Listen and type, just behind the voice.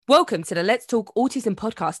Welcome to the Let's Talk Autism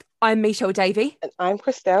podcast. I'm Michelle Davey. And I'm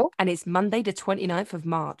Christelle. And it's Monday the 29th of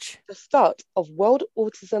March. The start of World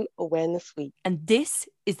Autism Awareness Week. And this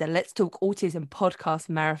is the Let's Talk Autism podcast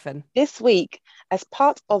marathon. This week, as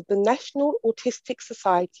part of the National Autistic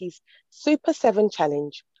Society's Super 7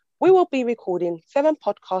 Challenge, we will be recording 7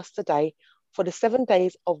 podcasts a day for the 7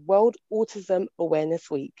 days of World Autism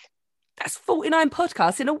Awareness Week. That's 49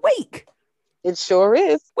 podcasts in a week. It sure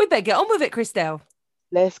is. We better get on with it, Christelle.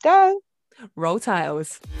 Let's go. Roll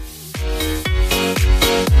titles.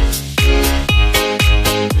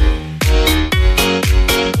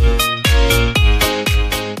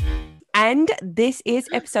 And this is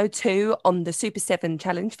episode 2 on the Super 7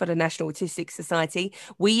 Challenge for the National Autistic Society.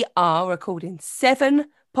 We are recording 7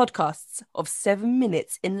 podcasts of 7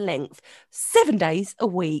 minutes in length, 7 days a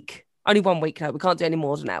week. Only 1 week, no, we can't do any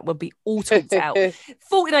more than that. We'll be all talked out.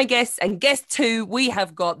 49 guests, and guest 2, we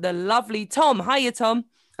have got the lovely Tom. Hiya, Tom.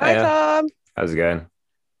 Hi, Tom. How's it going?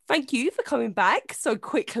 Thank you for coming back so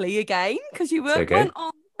quickly again, because you weren't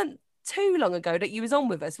on too long ago that you was on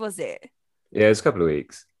with us, was it? Yeah, it's a couple of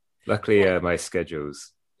weeks. Luckily, my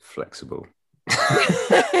schedule's flexible.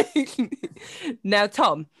 Now,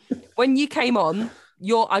 Tom, when you came on,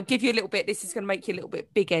 I'll give you a little bit, this is going to make you a little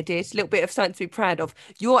bit big-headed, a little bit of something to be proud of.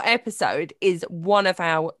 Your episode is one of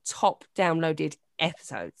our top downloaded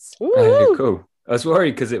episodes. Oh, cool. I was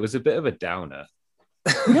worried because it was a bit of a downer.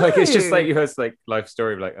 No. Like, it's just like you heard like life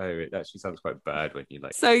story of like, oh, it actually sounds quite bad when you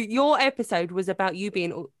like. So your episode was about you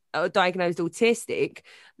being diagnosed autistic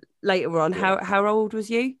later on. Yeah. How old was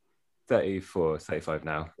you? 34, 35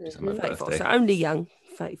 now. Just on my 34, birthday. so only young,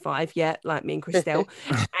 35, yeah, like me and Christelle.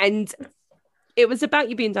 And it was about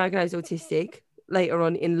you being diagnosed autistic later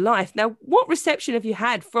on in life. Now, what reception have you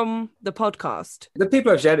had from the podcast? The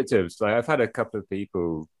people I've shared it to, like I've had a couple of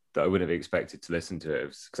people that I wouldn't have expected to listen to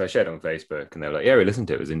it because I shared it on Facebook and they were like, yeah, we listened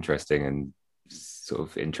to it. It was interesting and sort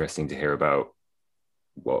of interesting to hear about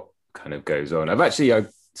what kind of goes on. I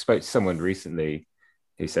spoke to someone recently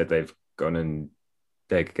who said they've gone and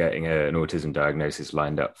they're getting an autism diagnosis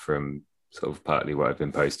lined up from sort of partly what I've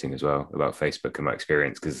been posting as well about Facebook and my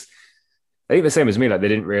experience, because I think the same as me, like they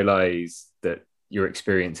didn't realize that your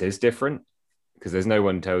experience is different because there's no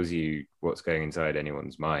one tells you what's going inside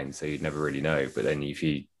anyone's mind, so you'd never really know. But then if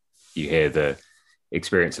you hear the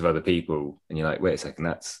experience of other people and you're like, wait a second,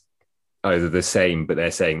 that's either the same, but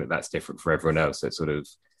they're saying that that's different for everyone else. So it's sort of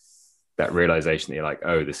that realization that you're like,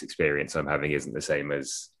 oh, this experience I'm having isn't the same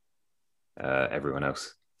as everyone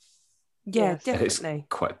else. Yeah, Yes. definitely. It's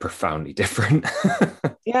quite profoundly different.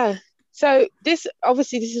 Yeah. So this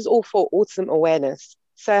is all for autism awareness.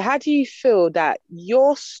 So how do you feel that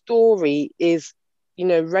your story is,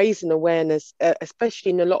 raising awareness,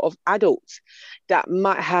 especially in a lot of adults that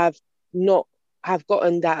might have not have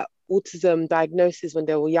gotten that autism diagnosis when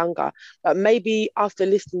they were younger, but maybe after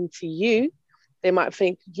listening to you, they might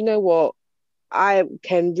think, you know what, I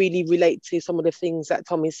can really relate to some of the things that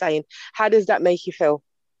Tom is saying. How does that make you feel?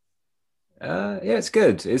 Yeah, it's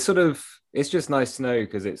good. It's just nice to know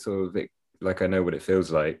because it's like I know what it feels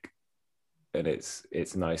like, and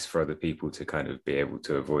it's nice for other people to kind of be able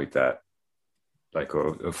to avoid that, like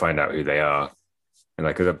or find out who they are. And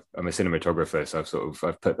like, cause I'm a cinematographer, so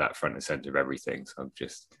I've put that front and center of everything. So I'm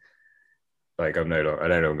just like, I no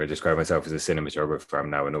longer describe myself as a cinematographer. I'm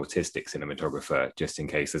now an autistic cinematographer, just in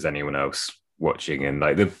case there's anyone else watching. And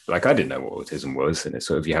I didn't know what autism was, and it's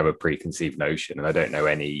sort of you have a preconceived notion, and I don't know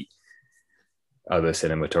any other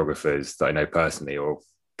cinematographers that I know personally or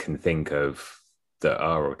can think of that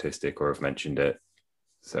are autistic or have mentioned it.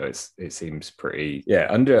 So it seems pretty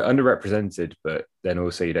underrepresented, but then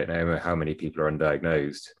also you don't know how many people are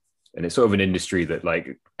undiagnosed, and it's sort of an industry that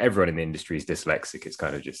like everyone in the industry is dyslexic. It's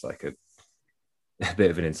kind of just like a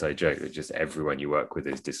bit of an inside joke that just everyone you work with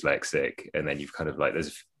is dyslexic, and then you've kind of like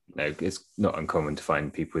there's it's not uncommon to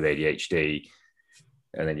find people with ADHD,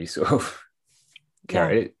 and then you sort of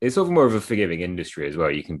it's sort of more of a forgiving industry as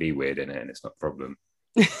well. You can be weird in it and it's not a problem.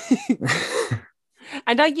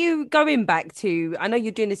 And are you going back to, I know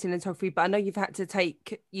you're doing this in cinematography, but I know you've had to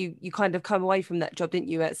you kind of come away from that job, didn't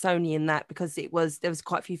you, at Sony, and that because there was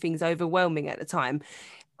quite a few things overwhelming at the time.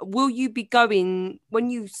 Will you be going, when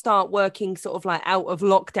you start working sort of like out of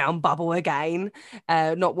lockdown bubble again,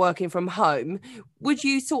 not working from home, would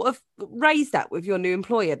you sort of raise that with your new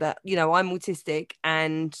employer that, I'm autistic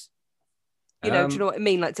and do you know what I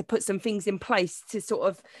mean? Like to put some things in place to sort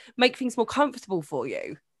of make things more comfortable for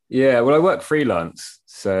you. Yeah, well, I work freelance,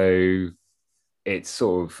 so it's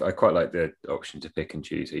sort of, I quite like the option to pick and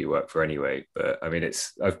choose who you work for anyway. But I mean,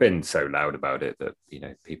 I've been so loud about it that,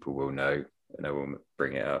 people will know and I will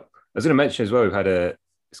bring it up. I was going to mention as well, we've had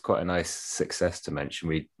it's quite a nice success to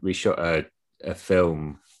mention. We shot a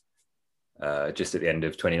film just at the end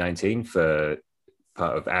of 2019 for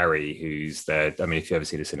part of ARRI, who's there. I mean, if you ever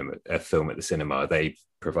seen a film at the cinema, they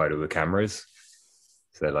provide all the cameras.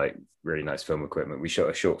 So they're like really nice film equipment. We shot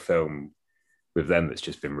a short film with them that's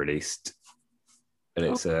just been released. And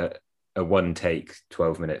it's a one take,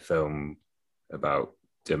 12-minute film about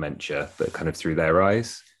dementia, but kind of through their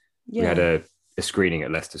eyes. Yeah. We had a screening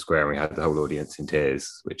at Leicester Square and we had the whole audience in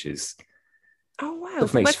tears, which is wow.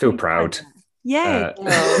 Makes you feel proud. Yeah.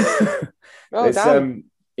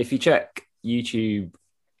 If you check YouTube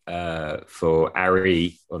for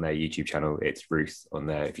ARRI on their YouTube channel, it's Ruth on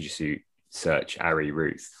there. If you just search ARRI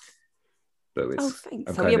Ruth. But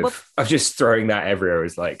I'm just throwing that everywhere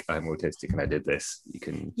as like, I'm autistic and I did this. You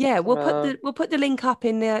can we'll put the link up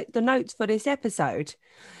in the notes for this episode.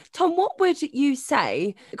 Tom, what would you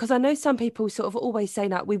say? Because I know some people sort of always say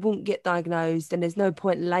that we won't get diagnosed and there's no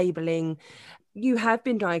point labeling. You have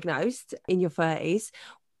been diagnosed in your 30s.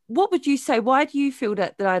 What would you say? Why do you feel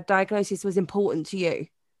that the diagnosis was important to you?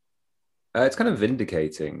 It's kind of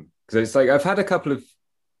vindicating because it's like I've had a couple of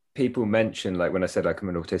people mention, like when I said like I'm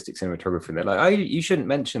an autistic cinematographer, and they're like, you shouldn't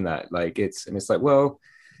mention that. Like it's like, well,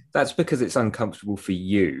 that's because it's uncomfortable for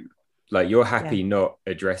you. Like you're happy not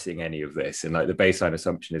addressing any of this, and like the baseline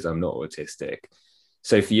assumption is I'm not autistic.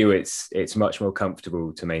 So for you, it's much more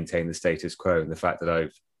comfortable to maintain the status quo, and the fact that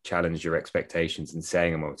I've challenged your expectations and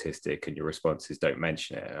saying I'm autistic, and your response is don't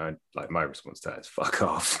mention it. And my response to that is fuck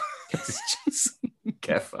off. It's just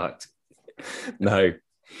get fucked. No,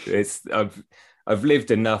 I've lived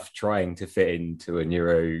enough trying to fit into a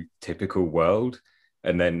neurotypical world,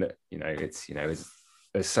 and then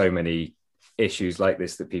there's so many issues like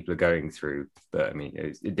this that people are going through. But I mean,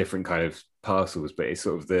 it's different kind of parcels, but it's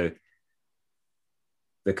sort of the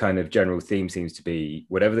kind of general theme seems to be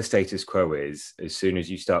whatever the status quo is. As soon as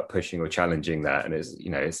you start pushing or challenging that, and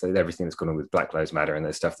it's everything that's gone on with Black Lives Matter and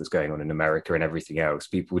there's stuff that's going on in America and everything else,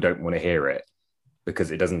 people don't want to hear it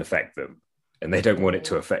because it doesn't affect them, and they don't want it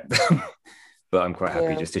to affect them. But I'm quite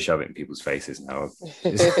happy just to shove it in people's faces now.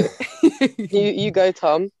 you go,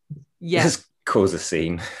 Tom. Yeah. Just cause a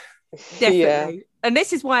scene. Definitely. Yeah. And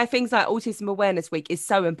this is why things like Autism Awareness Week is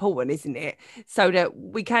so important, isn't it? So that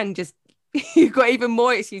we can just, you've got even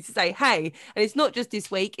more excuse to say, hey, and it's not just this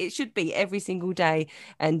week, it should be every single day.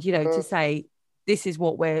 And, to say, this is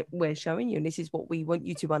what we're showing you and this is what we want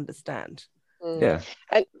you to understand. Yeah.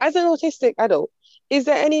 And as an autistic adult, is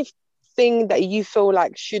there anything that you feel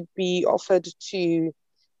like should be offered to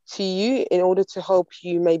you in order to help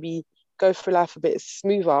you maybe go through life a bit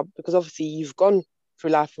smoother? Because obviously you've gone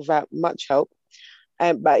through life without much help.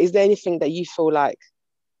 But is there anything that you feel like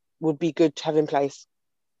would be good to have in place?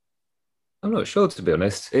 I'm not sure, to be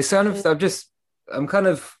honest. It's kind of I'm kind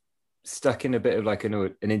of stuck in a bit of like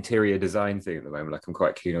an interior design thing at the moment. Like I'm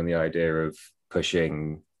quite keen on the idea of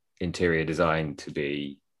pushing interior design to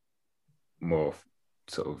be more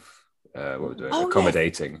sort of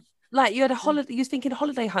accommodating. Yes. Like you had a holiday, you was thinking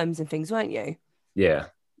holiday homes and things, weren't you? Yeah.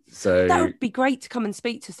 So that would be great to come and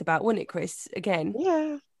speak to us about, wouldn't it, Chris? Again.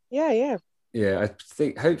 Yeah. I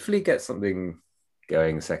think hopefully get something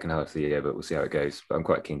going the second half of the year, but we'll see how it goes. But I'm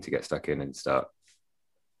quite keen to get stuck in and start.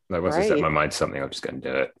 Like once I set my mind to something, I'm just going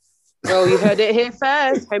to do it. Well, you heard it here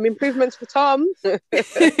first. Home improvements for Tom.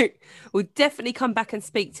 We'll definitely come back and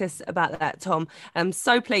speak to us about that, Tom. I'm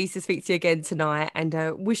so pleased to speak to you again tonight, and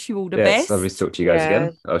wish you all the best. It's lovely to talk to you guys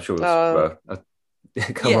again. I'm sure I'll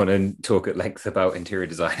come on and talk at length about interior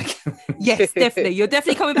design again. Yes, definitely. You're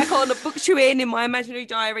definitely coming back on. I booked you in my imaginary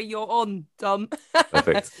diary. You're on, Tom.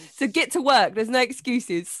 Perfect. So get to work. There's no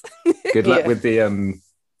excuses. Good luck with the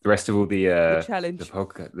rest of all the challenge.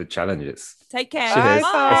 The challenges. Take care. Cheers. Bye.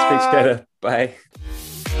 I'll speak to you later.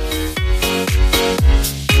 Bye.